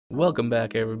Welcome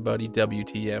back, everybody.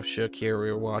 WTF Shuk here.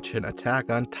 We're watching Attack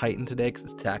on Titan today because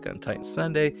it's Attack on Titan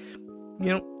Sunday.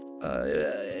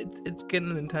 It's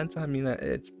getting intense. I mean,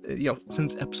 it's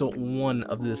since episode 1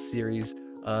 of this series,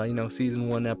 season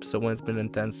 1, episode 1, it's been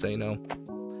intense. So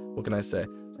what can I say?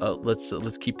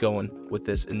 Let's keep going with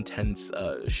this intense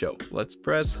show. Let's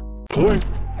press play.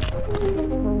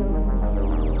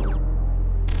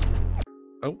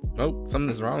 Oh,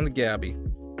 something's wrong with Gabby.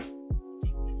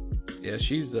 Yeah,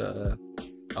 she's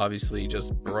obviously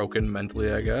just broken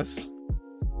mentally, I guess.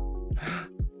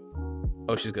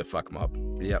 Oh, she's gonna fuck him up.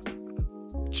 Yep.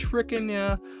 Tricking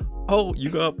ya. Oh,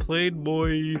 you got played,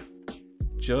 boy.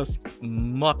 Just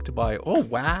mucked by. Oh,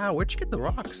 wow. Where'd you get the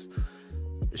rocks?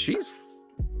 She's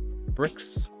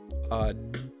bricks.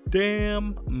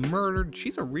 Damn murdered.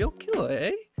 She's a real killer,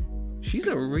 eh? She's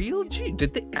a real G.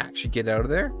 Did they actually get out of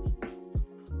there?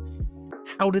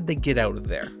 How did they get out of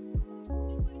there?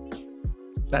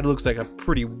 That looks like a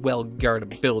pretty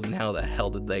well-guarded building. How the hell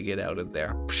did they get out of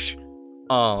there? Psh.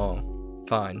 Oh,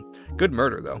 fine. Good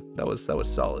murder though. That was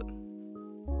solid.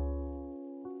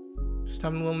 Just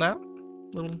having a little nap,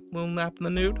 little nap in the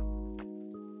nude.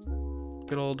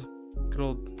 Good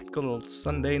old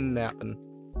Sunday napping.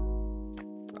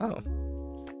 Oh,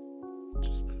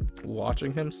 just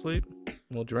watching him sleep, a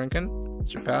little drinking.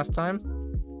 It's your pastime.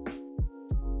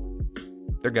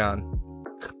 They're gone.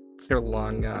 They're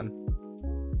long gone.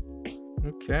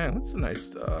 Okay, that's a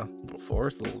nice little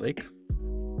forest, little lake,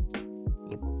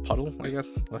 little puddle, I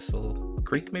guess, less a little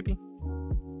creek maybe.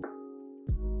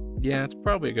 Yeah, it's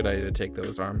probably a good idea to take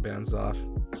those armbands off.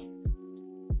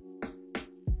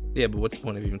 Yeah, but what's the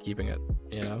point of even keeping it?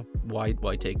 Why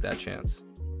take that chance,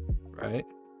 right?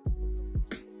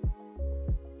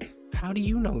 How do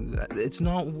you know that it's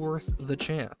not worth the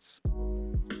chance?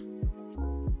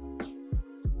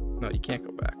 No, you can't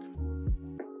go back.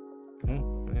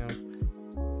 Oh, yeah.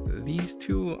 These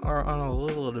two are on a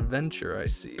little adventure, I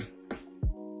see.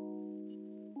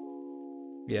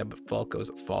 Yeah, but Falco's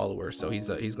a follower, so he's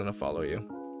gonna follow you.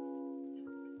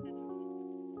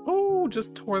 Oh,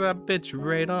 just tore that bitch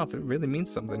right off. It really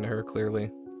means something to her, clearly.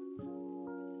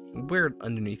 Wear it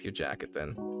underneath your jacket,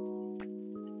 then.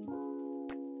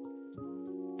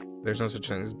 There's no such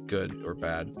thing as good or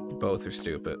bad. Both are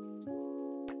stupid.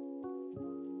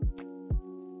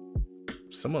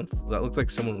 That looked like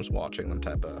someone was watching them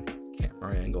type of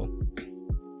camera angle.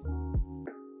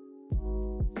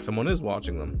 Someone is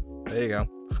watching them. There you go.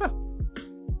 Huh.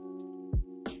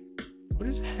 We're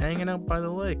just hanging out by the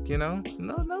lake, No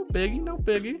biggie, no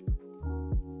biggie.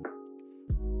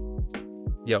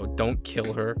 Yo, don't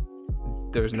kill her.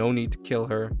 There's no need to kill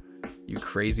her. You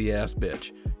crazy ass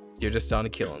bitch. You're just on a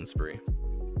killing spree.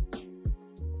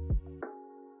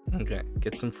 Okay,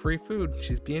 get some free food.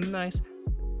 She's being nice.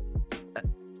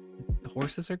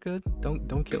 Horses are good.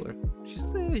 Don't kill her.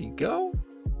 There you go.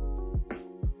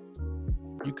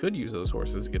 You could use those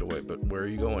horses to get away, but where are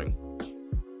you going?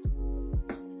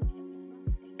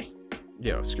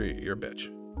 Yo, screw you. You're a bitch.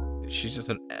 She's just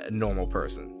a normal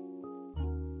person.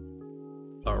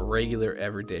 A regular,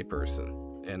 everyday person,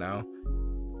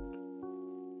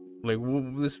 Like,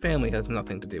 this family has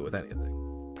nothing to do with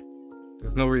anything.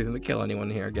 There's no reason to kill anyone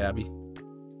here, Gabby.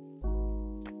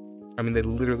 I mean, they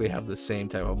literally have the same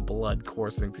type of blood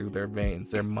coursing through their veins.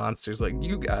 They're monsters like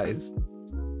you guys.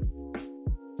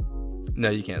 No,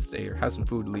 you can't stay here. Have some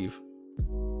food, leave.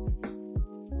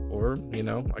 Or,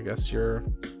 I guess you're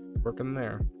working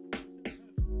there.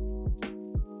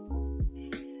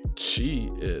 She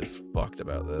is fucked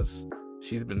about this.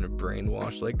 She's been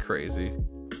brainwashed like crazy.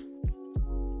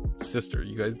 Sister,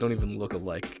 you guys don't even look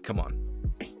alike. Come on.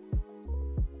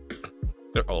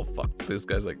 They're all fucked. This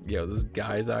guy's like, yo, this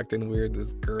guy's acting weird.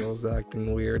 This girl's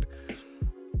acting weird.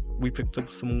 We picked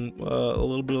up some, a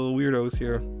little bit of weirdos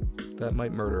here that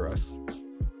might murder us.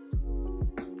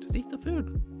 Just eat the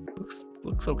food. Looks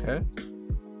okay.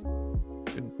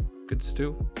 Good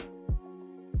stew.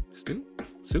 Stew?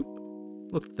 Soup?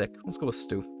 Look thick. Let's go with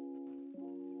stew.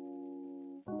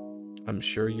 I'm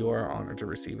sure you are honored to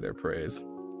receive their praise.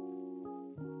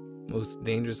 Most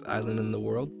dangerous island in the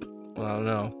world? Well, I don't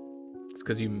know. It's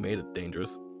because you made it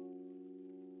dangerous. Is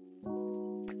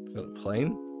that a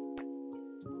plane?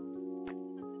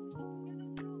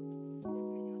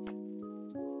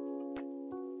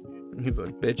 He's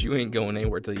like, bitch, you ain't going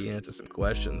anywhere till you answer some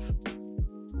questions.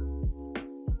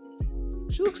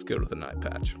 She looks good with an eye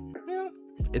patch. Yeah,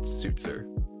 it suits her.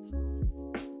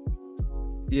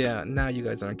 Yeah, now you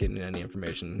guys aren't getting any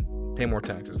information. Pay more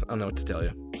taxes. I don't know what to tell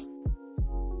you.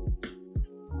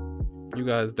 You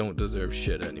guys don't deserve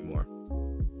shit anymore.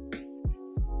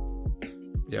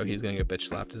 Yo, he's gonna get bitch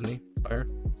slapped, isn't he? By her?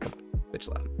 Come on, bitch Bitch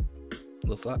slap.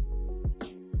 Little slap.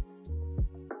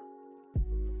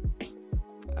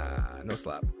 No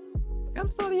slap. I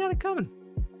thought he had it coming.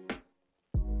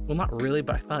 Well, not really,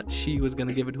 but I thought she was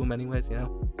gonna give it to him anyways, you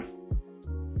know?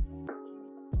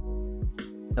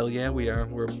 Hell yeah, we are.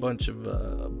 We're a bunch of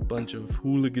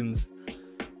hooligans,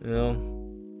 you know,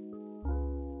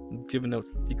 giving out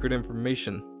secret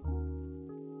information.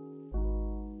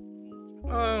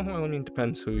 Well, I mean,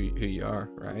 depends who you are,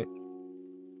 right?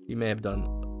 You may have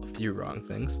done a few wrong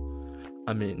things.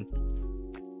 I mean,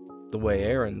 the way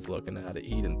Aaron's looking at it,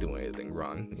 he didn't do anything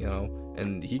wrong, you know,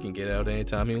 and he can get out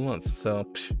anytime he wants. So,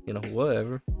 you know,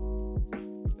 whatever.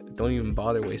 Don't even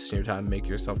bother wasting your time making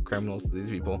yourself criminals to these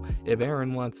people. If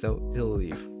Aaron wants out, he'll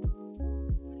leave.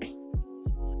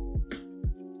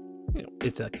 You know,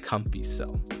 it's a comfy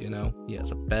cell, you know? He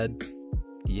has a bed,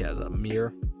 he has a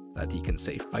mirror that he can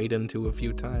say fight into a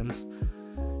few times.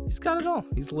 He's got it all.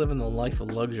 He's living the life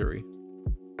of luxury.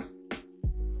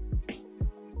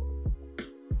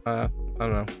 I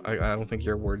don't know. I don't think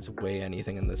your words weigh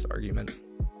anything in this argument.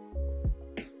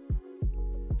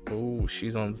 Oh,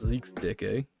 she's on Zeke's dick,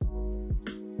 eh?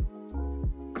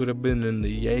 Could have been in the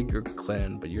Jaeger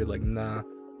clan, but you're like, nah,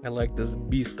 I like this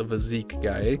beast of a Zeke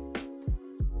guy, eh?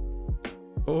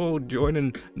 Oh,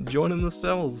 joining the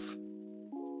cells.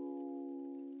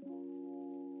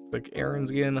 Like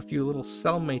Aaron's getting a few little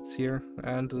cellmates here,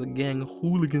 and to the gang of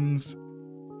hooligans.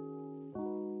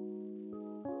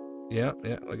 Yeah,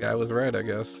 the guy was right, I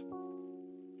guess.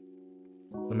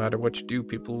 No matter what you do,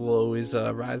 people will always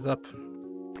rise up.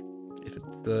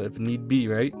 If need be,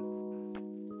 right?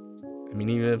 I mean,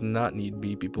 even if not need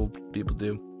be, people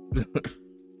do.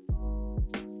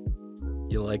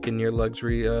 You like in your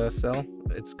luxury cell?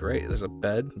 It's great. There's a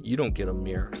bed. You don't get a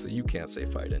mirror, so you can't say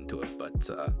fight into it. But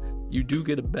you do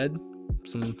get a bed,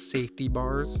 some safety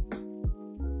bars.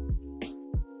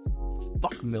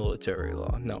 Fuck military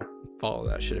law. No, follow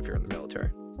that shit if you're in the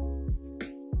military.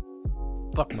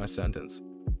 Fuck my sentence.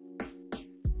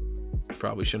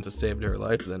 Probably shouldn't have saved her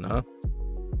life then, huh?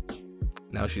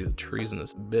 Now she's a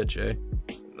treasonous bitch, eh?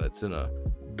 That's in a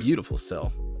beautiful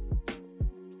cell.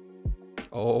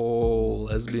 Oh,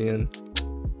 lesbian.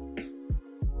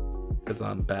 Cause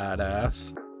I'm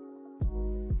badass.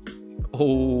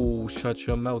 Oh, shut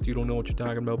your mouth. You don't know what you're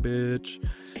talking about, bitch.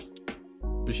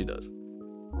 But she does.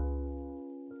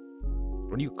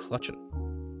 What are you clutching?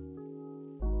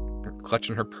 You're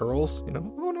clutching her pearls, you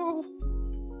know? Oh no.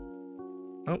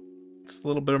 Oh, it's a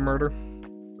little bit of murder.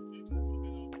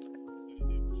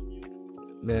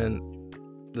 Man,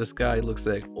 this guy looks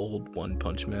like old One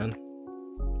Punch Man.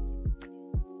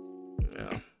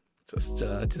 Yeah,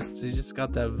 he just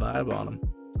got that vibe on him.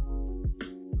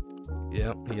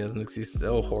 Yeah, he has an excuse.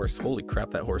 Oh, horse! Holy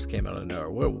crap, that horse came out of nowhere.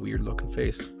 What a weird looking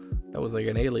face. That was like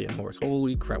an alien horse.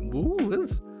 Holy crap! Ooh,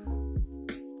 this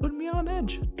put me on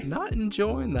edge. Not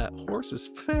enjoying that horse's.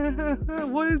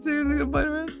 What is there to bite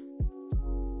around?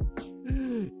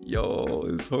 Yo,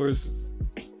 this horse.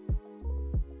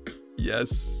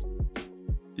 Yes.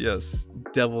 Yes.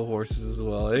 Devil horses as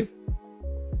well, eh?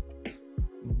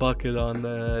 Bucket on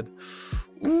the head.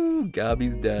 Ooh,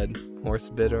 Gabby's dead. Horse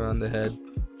bit her on the head.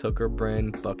 Took her brain.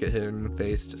 Bucket hit her in the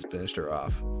face. Just finished her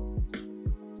off.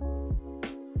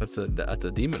 That's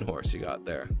a demon horse you got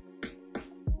there.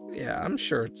 Yeah, I'm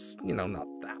sure it's, you know, not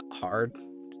that hard.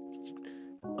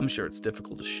 I'm sure it's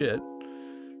difficult as shit.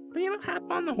 But, you know, hop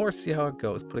on the horse, see how it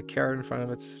goes. Put a carrot in front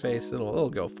of its face. It'll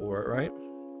go for it, right?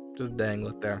 Just dangle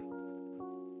it there.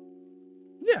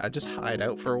 Yeah, just hide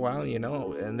out for a while, you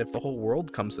know, and if the whole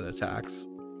world comes and attacks,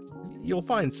 you'll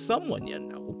find someone you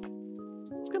know.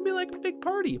 It's gonna be like a big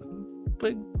party.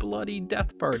 Big bloody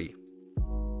death party.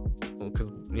 Well, because,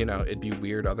 you know, it'd be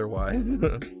weird otherwise.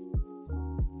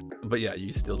 But yeah,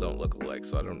 you still don't look alike,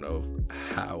 so I don't know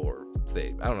how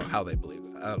I don't know how they believe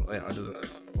it. It doesn't,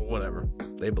 whatever.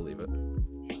 They believe it.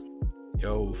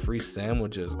 Yo, free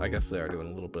sandwiches. I guess they are doing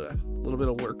a little bit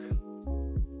of work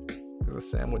for the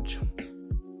sandwich.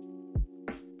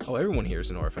 Oh, everyone here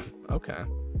is an orphan. Okay,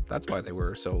 that's why they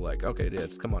were so like, okay, yeah,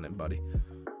 just come on in, buddy.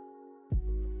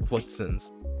 What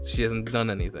sins? She hasn't done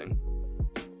anything.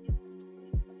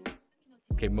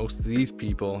 Okay, most of these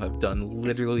people have done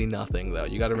literally nothing, though.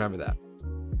 You got to remember that.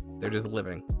 They're just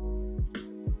living.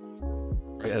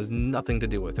 It has nothing to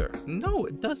do with her. No,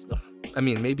 it does. I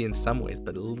mean, maybe in some ways,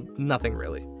 but nothing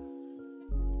really.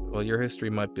 Well, your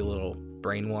history might be a little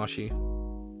brainwashy.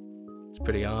 It's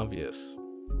pretty obvious.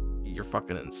 You're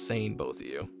fucking insane, both of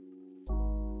you.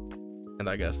 And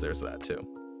I guess there's that, too.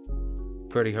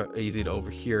 Pretty easy to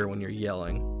overhear when you're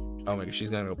yelling. Oh my god, she's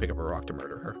gonna go pick up a rock to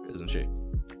murder her, isn't she?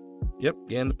 Yep,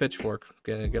 and the pitchfork.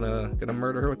 Gonna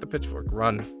murder her with the pitchfork.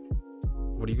 Run.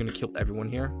 What are you gonna kill everyone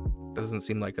here? Doesn't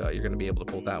seem like you're gonna be able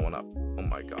to pull that one up. Oh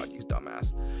my god, you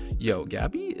dumbass. Yo,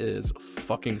 Gabby is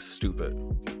fucking stupid.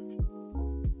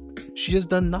 She has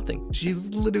done nothing. She's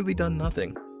literally done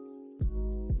nothing.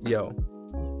 Yo,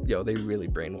 they really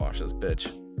brainwashed this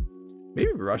bitch.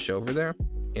 Maybe rush over there,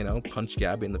 you know, punch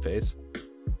Gabby in the face.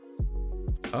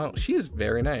 Oh, she is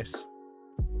very nice.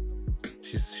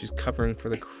 She's covering for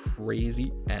the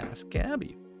crazy ass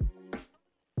Gabby.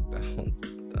 Okay.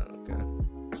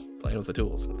 Playing with the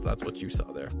tools. If that's what you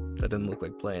saw there. That didn't look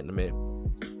like playing to me.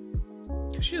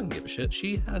 She doesn't give a shit.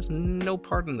 She has no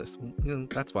part in this. You know,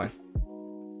 that's why.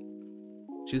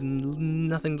 She has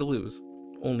nothing to lose.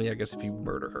 Only, I guess, if you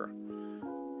murder her.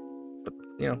 But,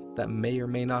 you know, that may or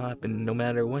may not happen no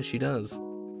matter what she does.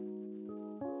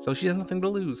 So she has nothing to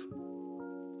lose.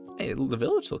 Hey, the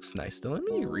village looks nice still. I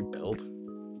mean, you rebuild.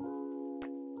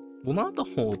 Well, not the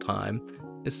whole time.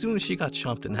 As soon as she got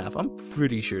chopped in half, I'm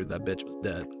pretty sure that bitch was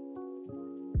dead.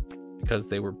 Because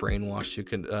they were brainwashed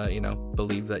to, you know,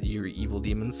 believe that you were evil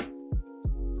demons.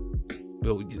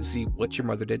 Well, you see, what your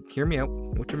mother did, hear me out,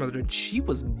 what your mother did, she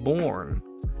was born,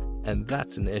 and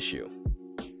that's an issue.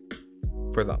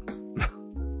 For them.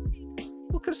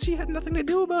 Well, because she had nothing to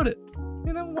do about it.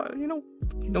 You know,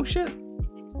 no shit.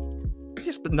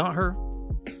 Yes, but not her.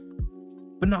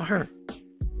 But not her.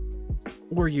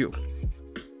 Or you.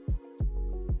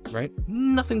 Right?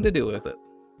 Nothing to do with it.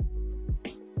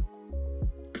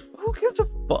 Who gives a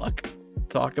fuck?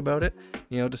 Talk about it,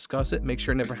 you know, discuss it, make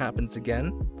sure it never happens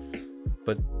again.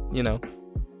 But, you know,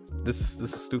 this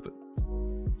is stupid.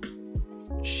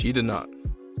 She did not.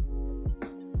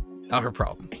 Not her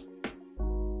problem.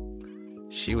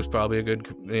 She was probably a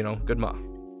good, you know, good mom.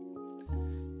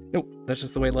 Nope, that's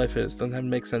just the way life is. Doesn't have to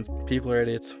make sense. People are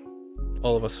idiots.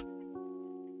 All of us.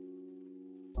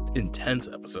 Intense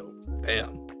episode.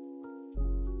 Damn.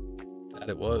 That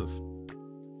it was.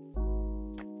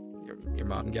 Your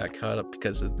mom got caught up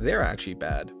because they're actually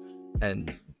bad.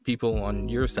 And people on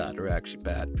your side are actually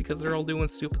bad because they're all doing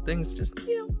stupid things. Just,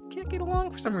 you know, can't get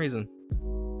along for some reason.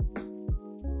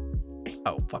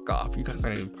 Oh, fuck off. You guys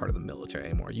aren't even part of the military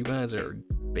anymore. You guys are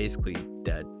basically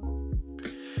dead.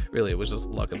 Really, it was just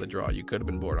luck of the draw. You could have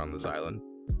been born on this island.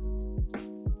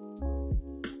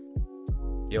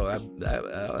 Yo,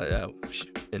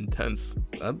 intense.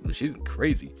 She's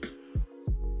crazy.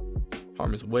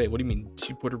 Harm's way. What do you mean?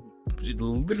 She put her...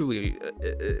 literally,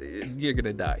 you're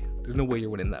gonna die. There's no way you're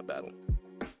winning that battle.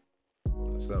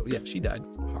 So, yeah, she died.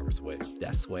 Harm's way.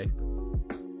 Death's way.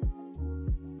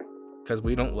 Because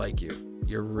we don't like you.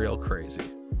 You're real crazy.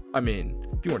 I mean,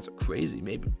 if you weren't so crazy,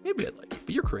 maybe I'd like you.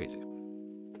 But you're crazy.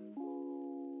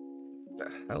 The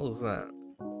hell is that?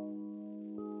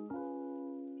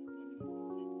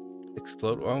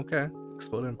 Explode. Oh, okay.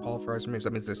 Explode and pulverize remains.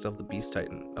 That means they still have the Beast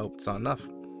Titan. Oh, it's not enough.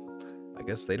 I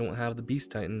guess they don't have the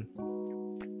Beast Titan.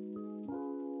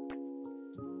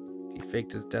 He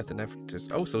faked his death and effort to...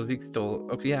 Oh, so Zeke still...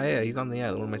 Okay, yeah, he's on the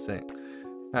island. What am I saying?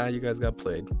 You guys got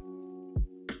played.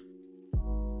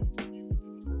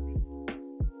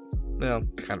 Well,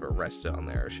 kind of arrested on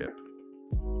the airship.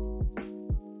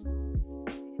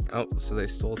 Oh, so they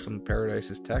stole some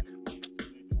Paradise's tech.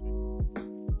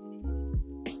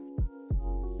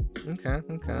 Okay.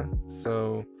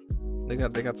 So they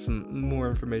got some more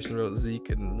information about Zeke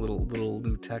and little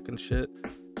new tech and shit.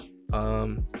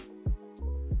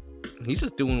 He's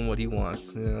just doing what he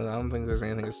wants. You know, I don't think there's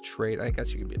anything as traitor. I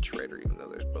guess you can be a traitor even though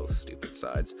there's both stupid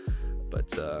sides.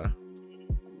 But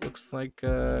looks like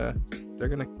they're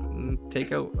gonna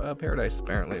take out Paradise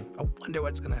apparently. I wonder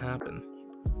what's gonna happen.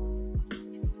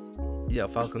 Yeah,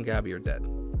 Falco and Gabby are dead.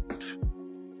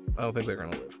 I don't think they're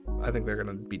gonna live. I think they're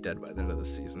gonna be dead by the end of the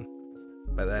season.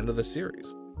 By the end of the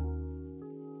series.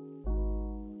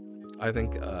 I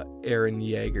think Eren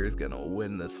Yeager is gonna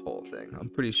win this whole thing. I'm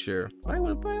pretty sure.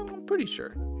 I'm pretty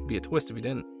sure. It'd be a twist if he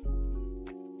didn't.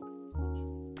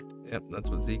 Yep, that's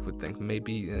what Zeke would think.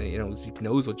 Maybe, you know, Zeke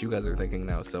knows what you guys are thinking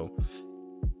now, so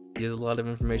he has a lot of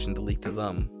information to leak to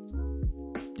them.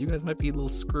 You guys might be a little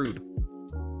screwed.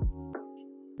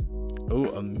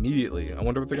 Oh, immediately. I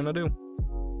wonder what they're gonna do.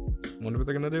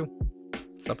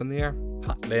 It's up in the air.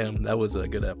 Hot damn, that was a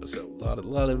good episode. A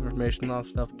lot of information, a lot of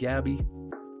stuff. Gabby,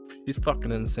 she's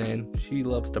fucking insane. She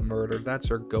loves to murder. That's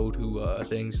her go-to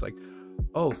thing. She's like,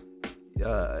 oh,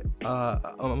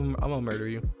 I'm gonna murder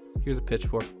you. Here's a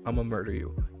pitchfork. I'm gonna murder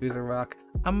you. Here's a rock.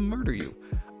 I'm gonna murder you.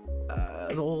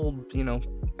 The old, you know,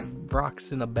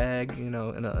 rocks in a bag, you know,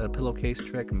 in a pillowcase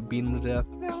trick and beat him to death.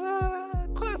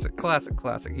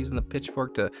 Classic. Using the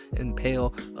pitchfork to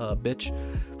impale a bitch.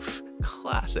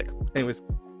 Classic. Anyways,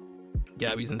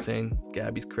 Gabby's insane.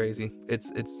 Gabby's crazy.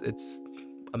 It's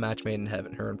a match made in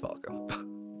heaven, her and Falco.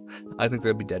 I think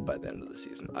they'll be dead by the end of the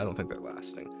season. I don't think they're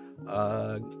lasting.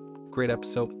 Great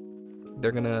episode.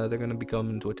 They're gonna be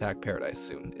coming to attack Paradise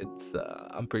soon. It's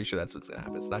I'm pretty sure that's what's gonna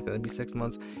happen. It's not gonna be 6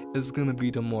 months. It's gonna be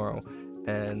tomorrow,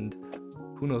 and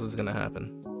who knows what's gonna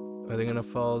happen? Are they gonna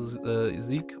follow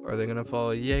Zeke? Or are they gonna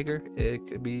follow Jaeger? It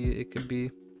could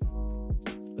be.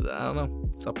 I don't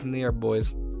know. It's up in the air,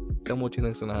 boys. Tell me what you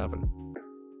think's gonna happen.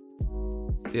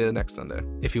 See you next Sunday.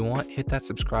 If you want, hit that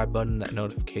subscribe button, that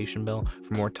notification bell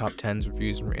for more top 10s,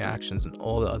 reviews, and reactions, and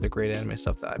all the other great anime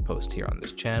stuff that I post here on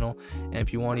this channel. And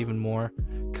if you want even more,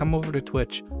 come over to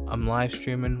Twitch. I'm live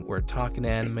streaming. We're talking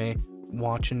anime,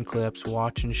 watching clips,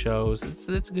 watching shows. It's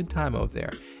a good time over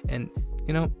there. And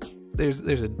you know, there's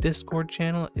a Discord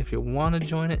channel. If you want to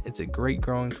join it, it's a great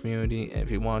growing community. And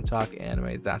if you want to talk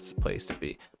anime, that's the place to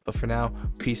be. But for now,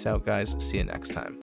 peace out, guys. See you next time.